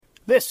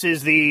This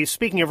is the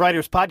Speaking of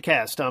Writers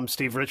podcast. I'm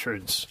Steve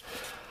Richards.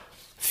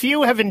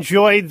 Few have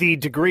enjoyed the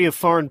degree of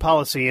foreign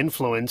policy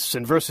influence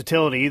and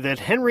versatility that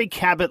Henry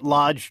Cabot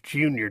Lodge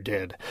Jr.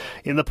 did.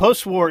 In the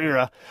post-war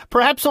era,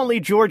 perhaps only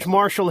George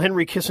Marshall,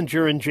 Henry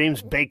Kissinger, and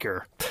James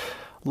Baker.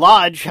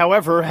 Lodge,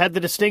 however, had the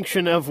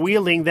distinction of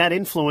wielding that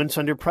influence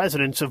under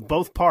presidents of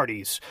both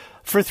parties.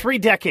 For 3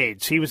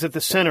 decades, he was at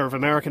the center of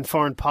American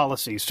foreign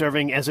policy,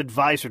 serving as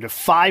advisor to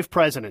 5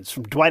 presidents,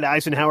 from Dwight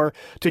Eisenhower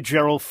to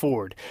Gerald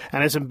Ford,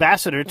 and as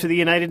ambassador to the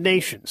United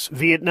Nations,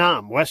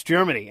 Vietnam, West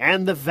Germany,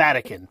 and the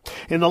Vatican.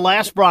 In The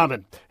Last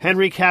Brahmin,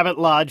 Henry Cabot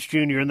Lodge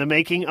Jr. in the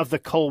Making of the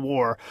Cold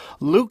War,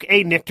 Luke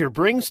A. Nichter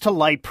brings to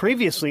light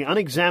previously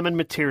unexamined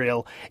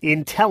material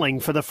in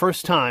telling for the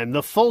first time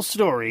the full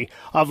story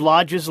of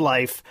Lodge's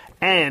life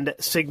and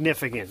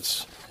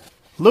significance.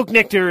 Luke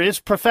Nichter is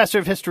professor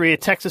of history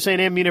at Texas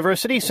A&M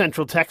University,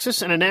 Central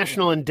Texas, and a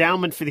National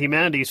Endowment for the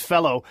Humanities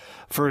Fellow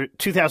for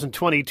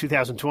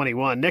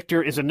 2020-2021.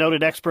 Nichter is a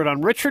noted expert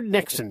on Richard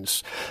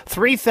Nixon's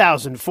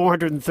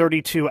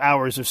 3,432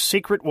 hours of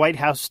secret White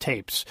House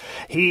tapes.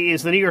 He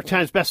is the New York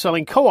Times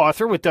bestselling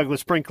co-author with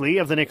Douglas Brinkley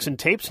of The Nixon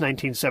Tapes,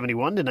 1971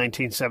 to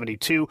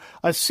 1972.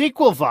 A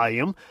sequel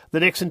volume, The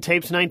Nixon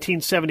Tapes,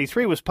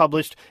 1973, was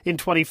published in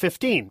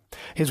 2015.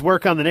 His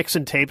work on The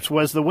Nixon Tapes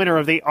was the winner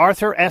of the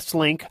Arthur S.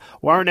 Link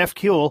Warren F.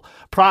 Kuehl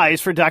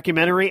Prize for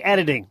Documentary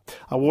Editing,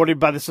 awarded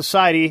by the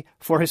Society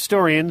for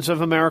Historians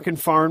of American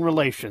Foreign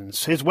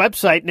Relations. His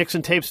website,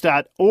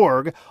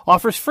 nixontapes.org,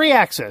 offers free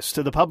access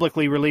to the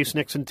publicly released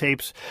Nixon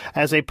tapes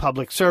as a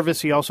public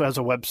service. He also has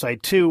a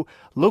website, too,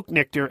 Luke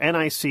Nichter,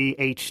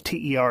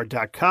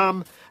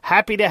 NICHTER.com.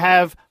 Happy to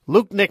have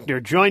Luke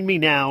Nichter join me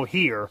now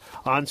here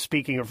on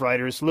Speaking of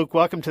Writers. Luke,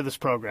 welcome to this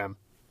program.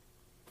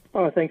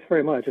 Oh, thanks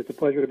very much. It's a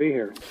pleasure to be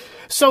here.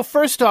 So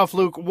first off,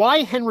 Luke,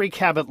 why Henry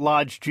Cabot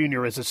Lodge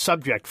Jr. is a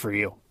subject for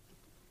you?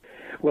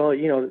 Well,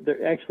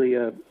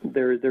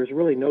 there's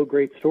really no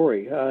great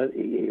story.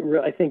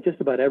 I think just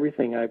about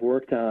everything I've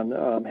worked on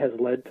has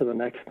led to the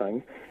next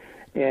thing.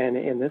 And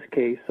in this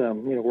case,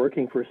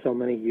 working for so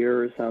many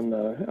years on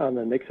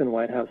the Nixon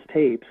White House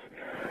tapes,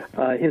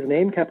 his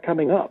name kept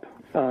coming up.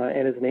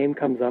 And his name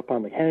comes up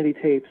on the Kennedy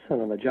tapes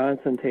and on the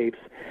Johnson tapes,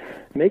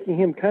 making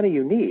him kind of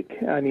unique.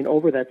 I mean,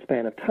 over that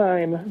span of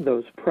time,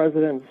 those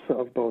presidents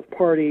of both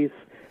parties.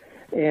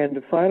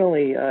 And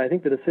finally, I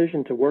think the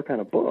decision to work on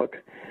a book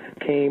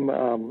came,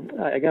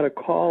 I got a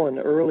call in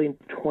early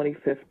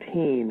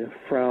 2015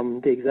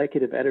 from the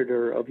executive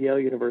editor of Yale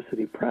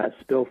University Press,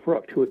 Bill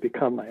Frucht, who had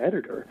become my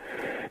editor.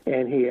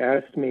 And he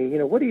asked me,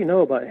 what do you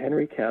know about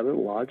Henry Cabot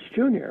Lodge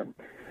Jr.?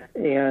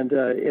 And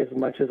as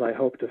much as I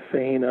hope to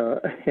feign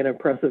an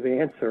impressive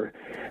answer,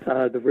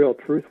 the real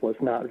truth was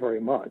not very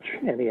much.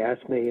 And he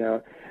asked me,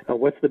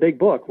 what's the big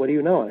book? What do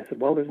you know? And I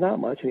said, well, there's not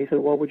much. And he said,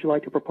 well, would you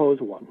like to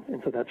propose one?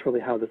 And so that's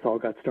really how this all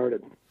got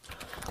started.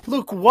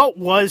 Luke, what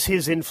was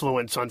his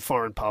influence on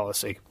foreign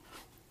policy?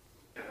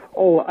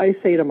 Oh, I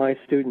say to my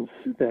students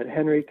that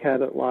Henry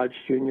Cabot Lodge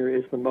Jr.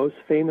 is the most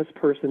famous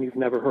person you've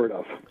never heard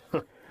of.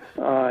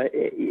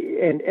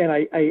 And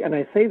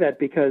I say that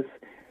because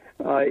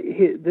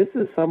this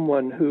is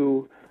someone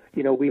who,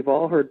 we've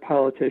all heard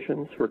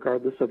politicians,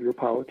 regardless of your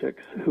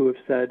politics, who have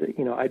said,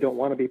 I don't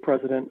want to be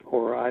president,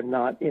 or I'm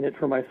not in it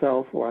for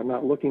myself, or I'm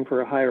not looking for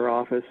a higher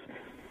office.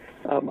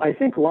 I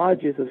think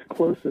Lodge is as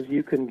close as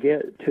you can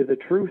get to the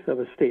truth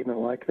of a statement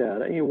like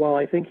that. While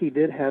I think he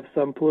did have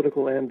some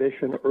political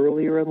ambition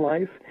earlier in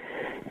life,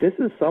 this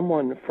is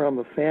someone from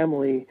a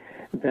family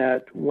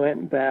that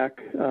went back,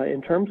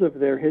 in terms of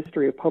their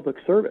history of public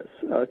service,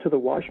 to the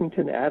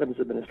Washington Adams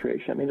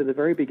administration. I mean, to the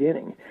very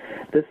beginning.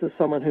 This is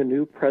someone who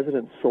knew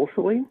presidents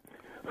socially,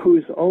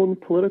 whose own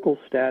political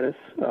status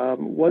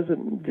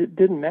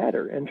didn't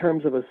matter in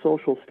terms of a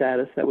social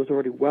status that was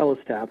already well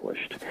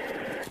established.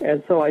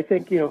 And so I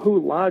think, who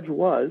Lodge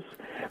was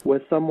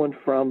someone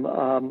from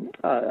a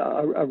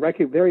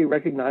very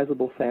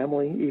recognizable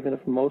family, even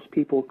if most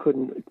people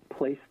couldn't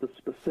place the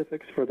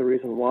specifics for the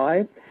reason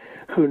why,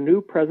 who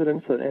knew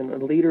presidents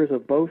and leaders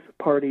of both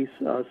parties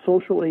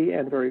socially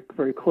and very,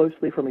 very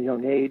closely from a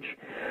young age,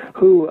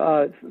 who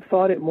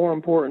thought it more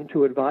important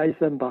to advise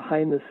them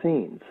behind the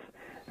scenes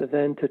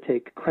than to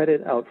take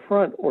credit out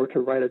front or to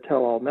write a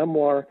tell-all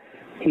memoir.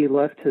 He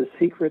left his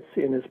secrets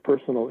in his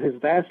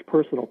vast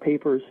personal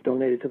papers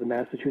donated to the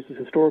Massachusetts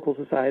Historical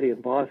Society in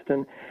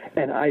Boston,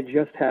 and I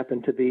just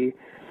happened to be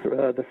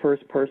the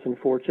first person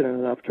fortunate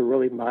enough to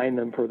really mine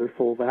them for their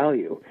full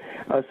value.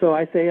 So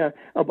I say a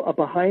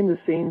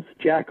behind-the-scenes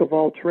jack of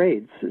all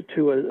trades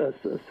to a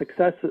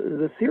success,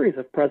 the series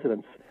of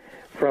presidents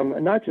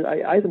from not just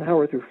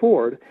Eisenhower through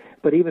Ford,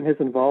 but even his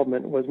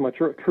involvement was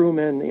much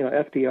Truman,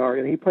 FDR,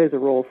 and he plays a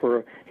role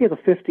he has a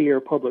 50-year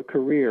public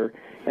career,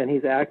 and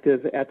he's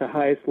active at the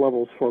highest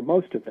levels for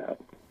most of that.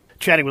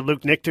 Chatting with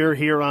Luke Nichter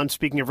here on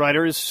Speaking of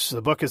Writers.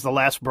 The book is The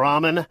Last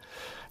Brahmin,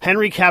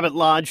 Henry Cabot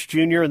Lodge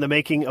Jr. in the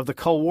Making of the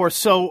Cold War.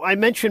 So I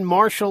mentioned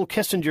Marshall,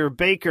 Kissinger,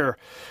 Baker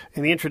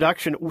in the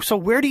introduction. So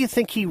where do you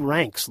think he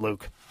ranks,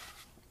 Luke?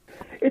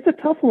 It's a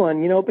tough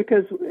one,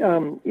 because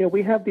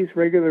we have these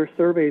regular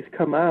surveys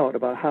come out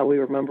about how we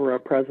remember our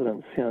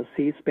presidents.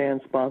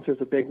 C-SPAN sponsors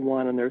a big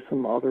one, and there's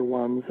some other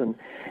ones, and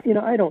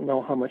I don't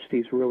know how much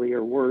these really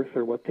are worth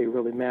or what they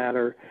really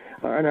matter,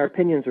 and our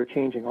opinions are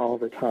changing all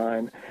the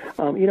time.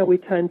 We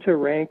tend to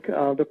rank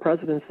the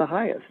presidents the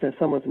highest. If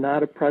someone's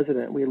not a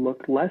president, we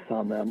look less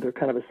on them. They're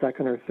kind of a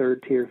second or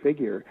third tier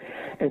figure,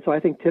 and so I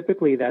think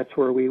typically that's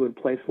where we would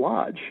place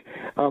Lodge.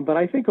 But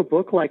I think a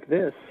book like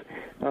this,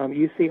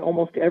 you see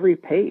almost every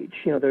page,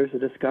 there's a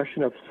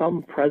discussion of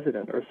some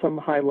president or some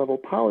high-level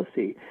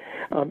policy.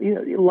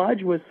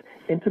 Lodge was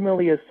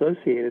intimately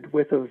associated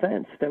with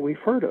events that we've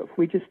heard of.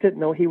 We just didn't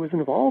know he was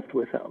involved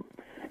with them.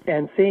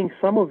 And seeing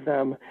some of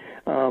them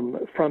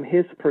from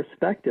his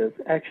perspective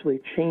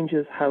actually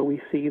changes how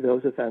we see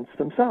those events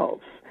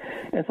themselves.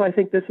 And so I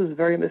think this is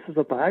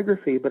a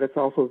biography, but it's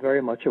also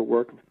very much a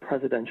work of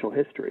presidential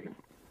history.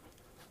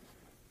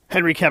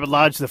 Henry Cabot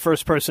Lodge, the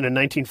first person in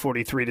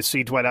 1943 to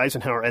see Dwight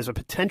Eisenhower as a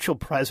potential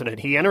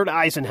president. He entered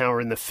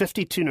Eisenhower in the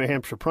 52 New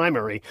Hampshire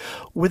primary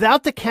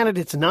without the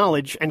candidate's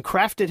knowledge and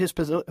crafted his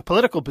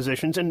political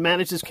positions and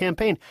managed his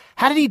campaign.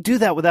 How did he do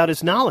that without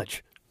his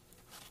knowledge?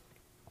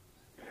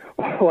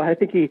 Oh, I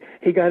think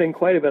he got in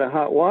quite a bit of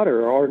hot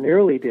water, or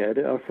nearly did,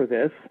 for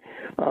this.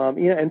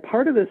 And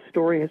part of this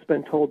story has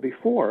been told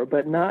before,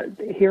 but not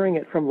hearing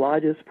it from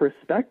Lodge's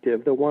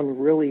perspective, the one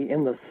really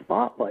in the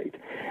spotlight,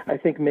 I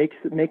think makes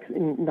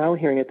now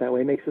hearing it that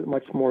way makes it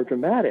much more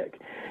dramatic.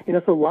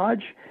 So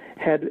Lodge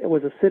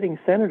was a sitting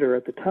senator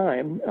at the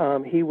time.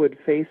 He would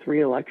face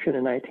re-election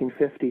in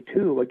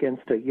 1952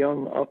 against a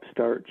young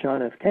upstart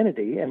John F.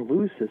 Kennedy and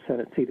lose his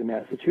Senate seat in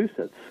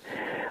Massachusetts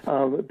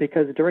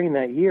because during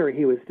that year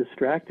he was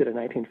distracted in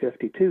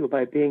 1952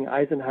 by being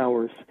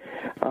Eisenhower's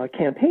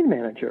campaign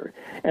manager.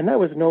 And that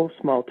was no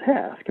small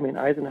task. I mean,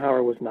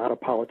 Eisenhower was not a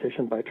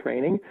politician by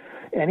training,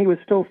 and he was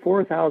still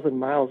 4,000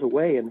 miles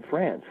away in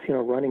France,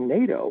 running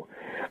NATO.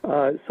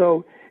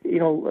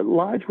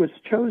 Lodge was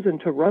chosen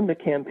to run the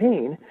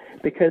campaign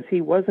because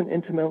he wasn't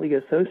intimately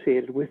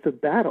associated with the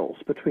battles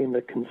between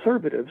the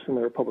conservatives in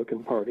the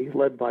Republican Party,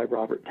 led by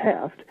Robert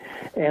Taft,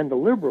 and the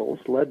liberals,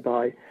 led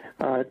by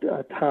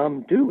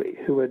Tom Dewey,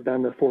 who had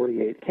been the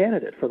 48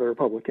 candidate for the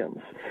Republicans.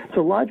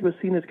 So Lodge was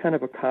seen as kind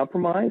of a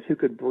compromise who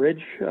could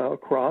bridge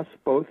across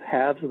both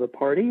halves of the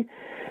party,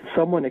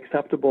 someone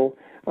acceptable,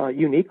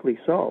 uniquely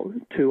so,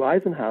 to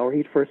Eisenhower.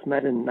 He'd first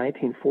met in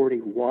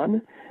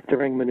 1941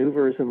 during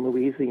maneuvers in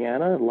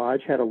Louisiana.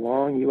 Lodge had a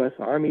long U.S.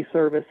 Army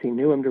service. He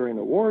knew him during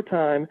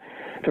wartime,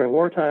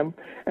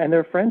 and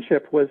their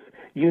friendship was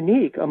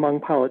unique among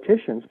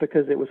politicians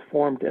because it was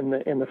formed in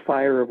the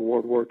fire of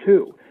World War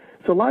II.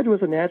 So Lodge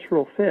was a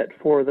natural fit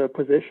for the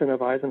position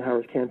of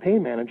Eisenhower's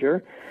campaign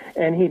manager,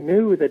 and he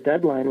knew the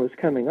deadline was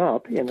coming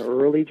up in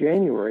early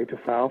January to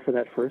file for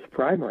that first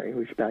primary,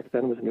 which back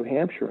then was New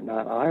Hampshire,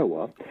 not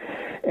Iowa.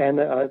 And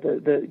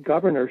the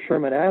governor,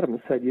 Sherman Adams,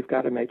 said, "You've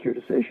got to make your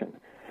decision."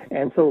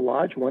 And so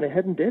Lodge went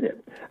ahead and did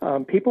it.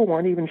 People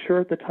weren't even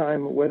sure at the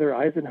time whether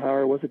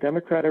Eisenhower was a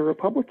Democrat or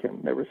Republican.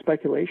 There was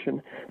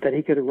speculation that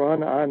he could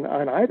run on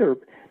either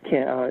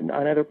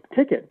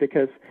ticket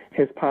because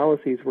his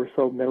policies were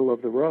so middle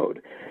of the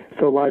road.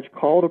 So Lodge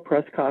called a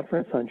press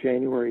conference on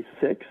January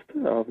 6th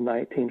of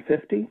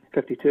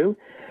 1952,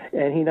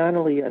 and he not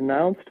only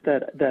announced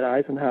that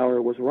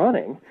Eisenhower was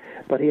running,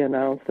 but he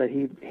announced that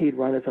he'd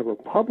run as a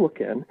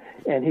Republican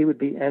and he would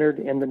be entered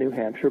in the New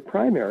Hampshire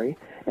primary,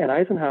 and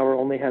Eisenhower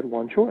only had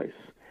one choice.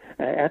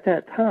 At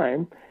that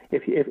time,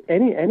 if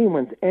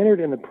anyone's entered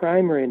in the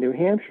primary in New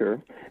Hampshire,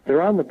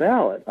 they're on the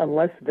ballot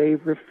unless they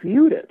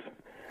refute it.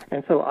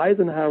 And so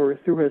Eisenhower,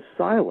 through his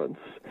silence,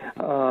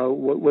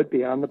 would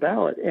be on the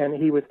ballot. And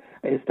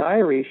his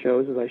diary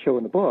shows, as I show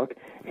in the book,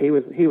 he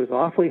was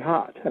awfully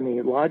hot. I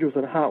mean, Lodge was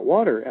in hot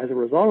water as a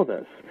result of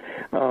this.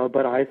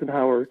 But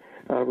Eisenhower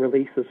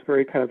released this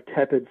very kind of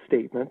tepid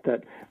statement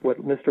that what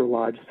Mr.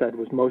 Lodge said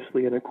was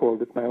mostly in accord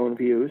with my own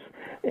views,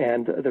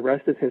 and the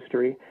rest is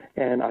history,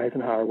 and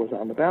Eisenhower was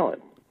on the ballot.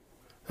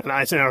 And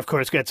Eisenhower, of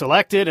course, gets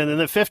elected, and in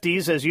the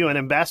 50s, as UN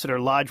ambassador,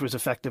 Lodge was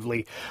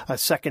effectively a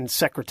second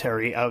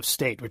Secretary of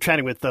State. We're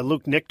chatting with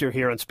Luke Nichter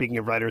here on Speaking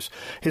of Writers.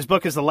 His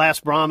book is The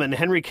Last Brahmin,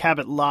 Henry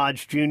Cabot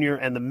Lodge, Jr.,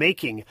 and the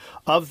Making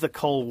of the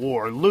Cold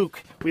War.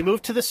 Luke, we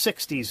move to the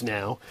 60s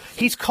now.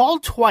 He's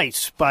called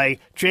twice by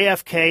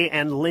JFK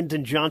and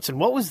Lyndon Johnson.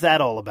 What was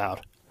that all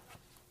about?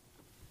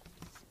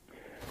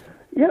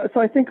 Yeah, so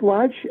I think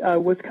Lodge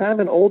was kind of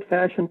an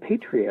old-fashioned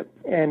patriot,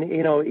 and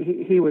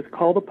he was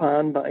called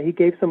upon. He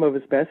gave some of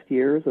his best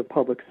years of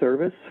public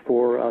service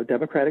for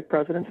Democratic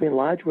presidents. I mean,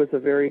 Lodge was a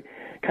very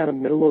kind of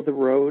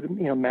middle-of-the-road,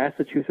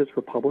 Massachusetts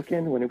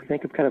Republican. When we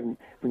think of kind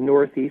of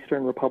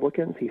northeastern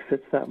Republicans, he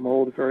fits that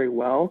mold very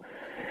well.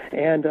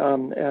 And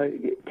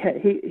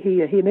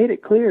he made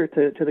it clear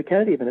to the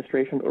Kennedy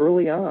administration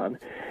early on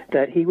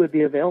that he would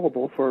be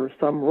available for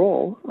some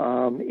role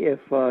if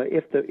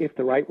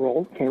the right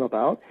role came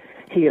about.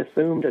 He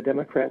assumed a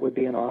Democrat would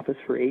be in office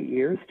for 8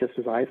 years, just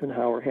as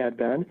Eisenhower had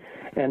been.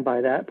 And by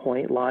that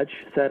point, Lodge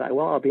said,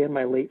 well, I'll be in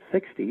my late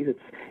 60s.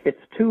 It's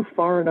too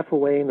far enough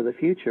away into the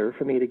future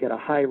for me to get a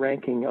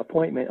high-ranking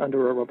appointment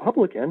under a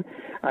Republican.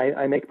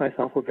 I make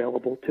myself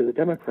available to the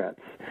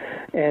Democrats.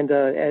 And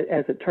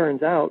as it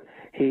turns out,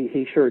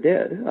 he sure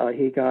did.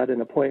 He got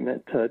an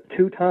appointment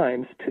 2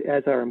 times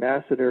as our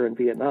ambassador in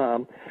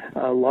Vietnam,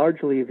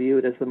 largely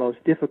viewed as the most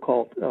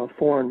difficult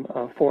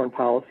foreign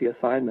policy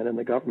assignment in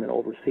the government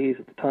overseas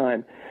at the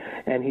time.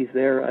 And he's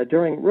there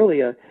during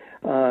really a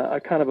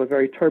kind of a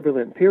very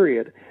turbulent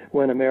period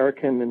when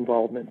American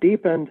involvement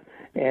deepened,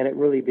 and it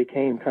really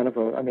became kind of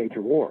a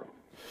major war.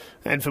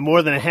 And for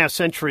more than a half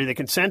century, the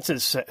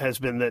consensus has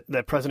been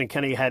that President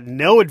Kennedy had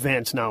no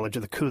advance knowledge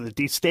of the coup that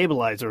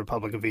destabilized the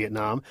Republic of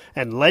Vietnam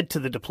and led to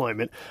the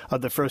deployment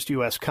of the first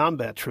U.S.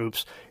 combat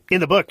troops. In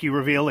the book, you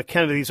reveal that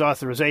Kennedy's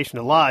authorization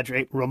to Lodge,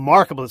 a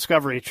remarkable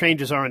discovery,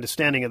 changes our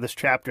understanding of this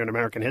chapter in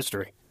American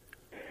history.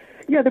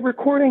 Yeah, the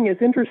recording is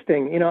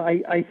interesting.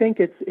 I think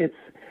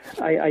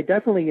I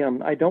definitely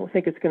I don't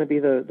think it's going to be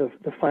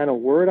the final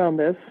word on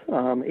this.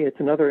 It's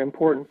another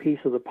important piece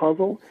of the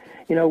puzzle.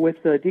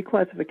 With the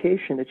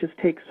declassification, it just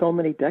takes so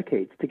many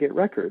decades to get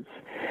records.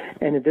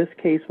 And in this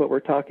case, what we're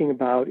talking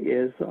about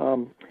is,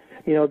 in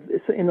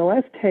the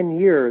last 10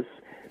 years,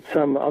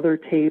 some other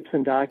tapes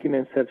and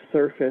documents have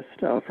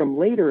surfaced from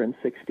later in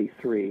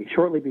 '63,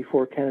 shortly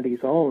before Kennedy's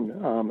own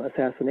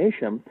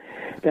assassination,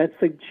 that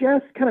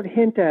suggest, kind of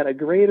hint at a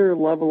greater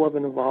level of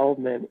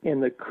involvement in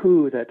the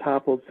coup that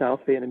toppled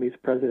South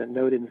Vietnamese President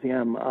Ngo Dinh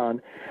Diem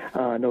on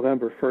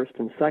November 1st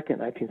and 2nd,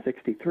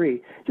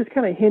 1963. Just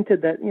kind of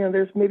hinted that,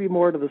 there's maybe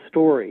more to the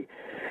story.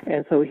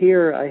 And so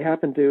here I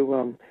happen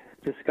to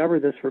discover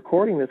this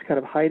recording that's kind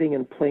of hiding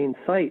in plain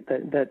sight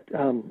that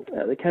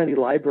the Kennedy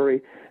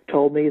Library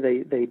told me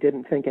they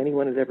didn't think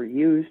anyone had ever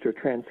used or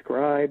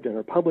transcribed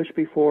or published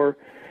before.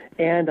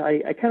 And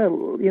I kind of,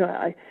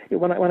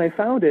 when I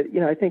found it,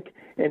 I think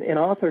an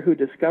author who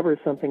discovers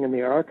something in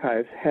the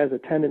archives has a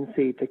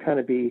tendency to kind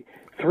of be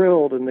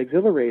thrilled and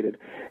exhilarated.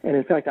 And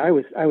in fact, I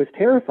was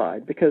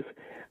terrified because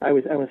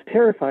the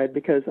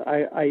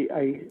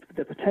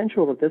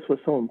potential that this was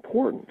so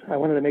important. I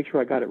wanted to make sure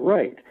I got it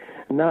right,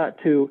 not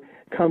to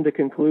come to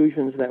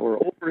conclusions that were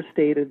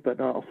overstated,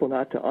 but also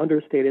not to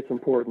understate its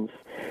importance.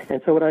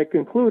 And so what I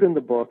conclude in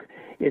the book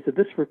is that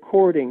this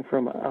recording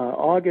from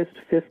August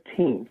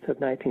 15th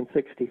of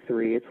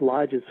 1963, it's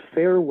Lodge's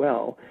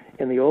farewell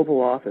in the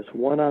Oval Office,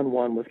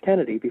 one-on-one with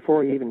Kennedy,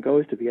 before he even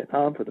goes to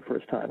Vietnam for the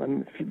first time,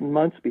 a few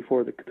months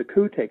before the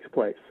coup takes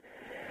place,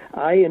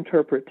 I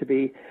interpret to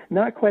be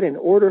not quite an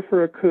order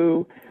for a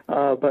coup,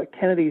 but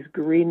Kennedy's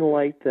green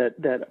light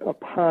that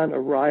upon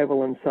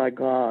arrival in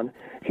Saigon,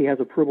 he has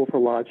approval for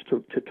Lodge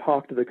to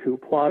talk to the coup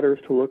plotters,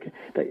 to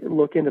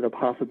look into the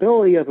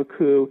possibility of a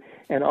coup,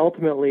 and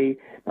ultimately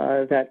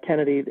that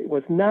Kennedy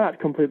was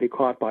not completely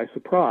caught by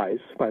surprise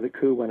by the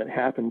coup when it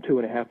happened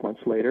 2.5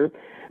 months later,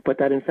 but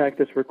that in fact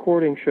this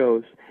recording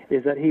shows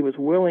is that he was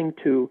willing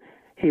to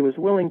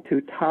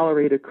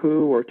tolerate a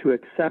coup or to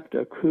accept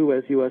a coup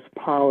as U.S.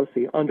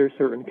 policy under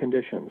certain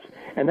conditions.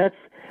 And that's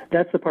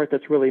the part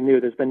that's really new.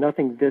 There's been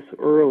nothing this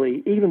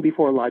early, even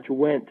before Lodge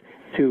went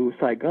to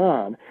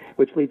Saigon,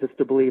 which leads us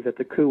to believe that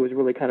the coup was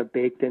really kind of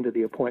baked into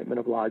the appointment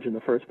of Lodge in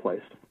the first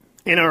place.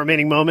 In our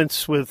remaining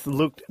moments with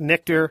Luke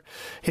Nichter,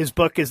 his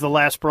book is The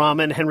Last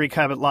Brahmin, Henry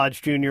Cabot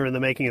Lodge, Jr. in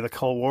the Making of the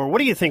Cold War. What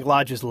do you think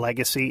Lodge's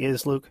legacy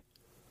is, Luke?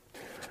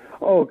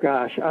 Oh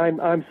gosh,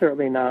 I'm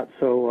certainly not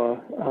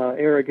so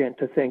arrogant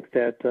to think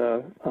that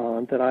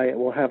I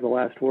will have the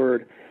last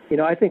word.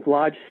 I think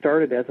Lodge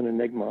started as an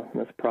enigma in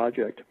this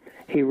project.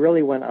 He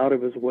really went out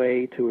of his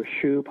way to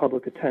eschew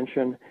public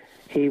attention.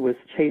 He was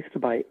chased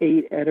by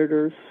 8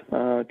 editors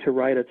to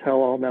write a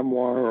tell-all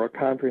memoir or a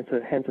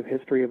comprehensive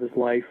history of his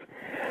life,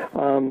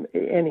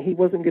 and he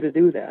wasn't going to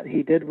do that.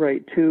 He did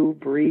write 2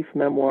 brief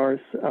memoirs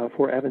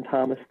for Evan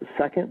Thomas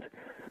II.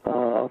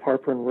 Of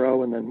Harper and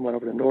Row, and then went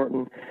over to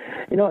Norton.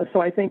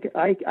 So I think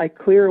I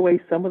clear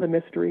away some of the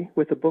mystery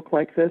with a book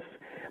like this,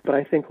 but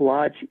I think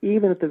Lodge,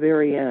 even at the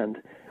very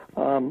end,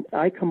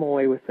 I come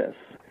away with this.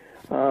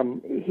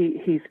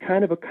 He's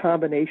kind of a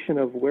combination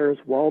of Where's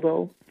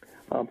Waldo,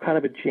 kind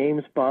of a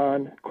James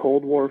Bond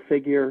Cold War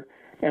figure,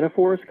 and a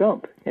Forrest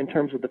Gump in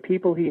terms of the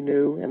people he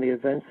knew and the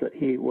events that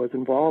he was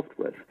involved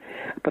with.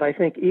 But I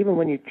think even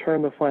when you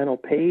turn the final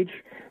page,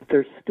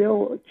 there's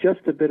still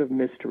just a bit of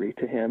mystery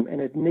to him,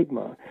 an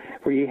enigma,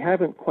 where you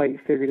haven't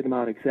quite figured him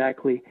out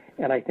exactly,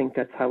 and I think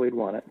that's how we'd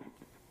want it.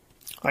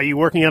 Are you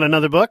working on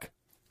another book?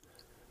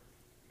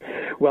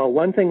 Well,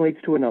 one thing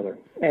leads to another.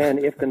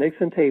 And if the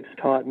Nixon tapes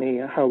taught me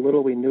how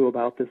little we knew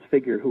about this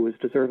figure who was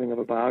deserving of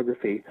a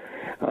biography,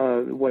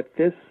 what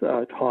this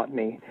taught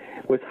me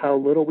was how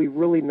little we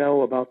really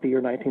know about the year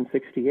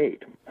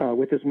 1968.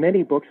 With as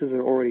many books as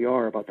there already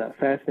are about that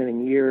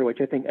fascinating year,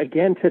 which I think,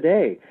 again,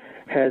 today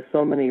has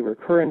so many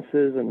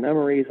recurrences and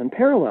memories and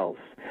parallels.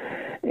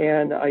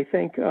 And I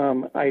think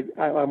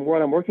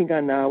what I'm working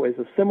on now is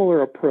a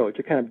similar approach,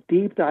 a kind of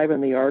deep dive in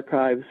the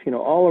archives,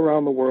 all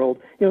around the world,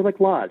 like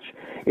Lodge.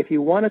 If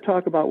you want to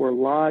talk about where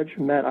Lodge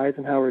met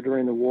Eisenhower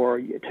during the war,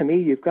 to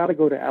me, you've got to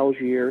go to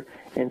Algiers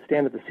and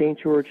stand at the St.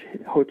 George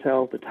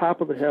Hotel at the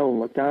top of the hill and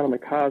look down on the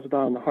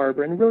Kasbah and the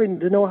harbor and really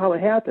to know how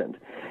it happened.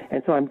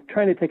 And so I'm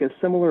trying to take a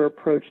similar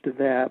approach to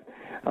that.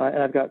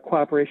 And I've got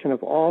cooperation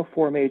of all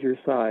four major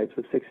sides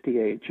with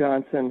 68,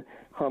 Johnson,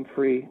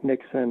 Humphrey,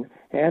 Nixon,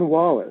 and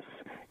Wallace.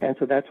 And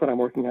so that's what I'm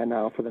working on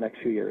now for the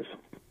next few years.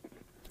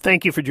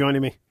 Thank you for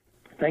joining me.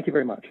 Thank you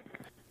very much.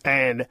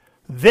 And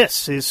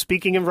this is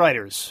Speaking of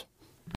Writers.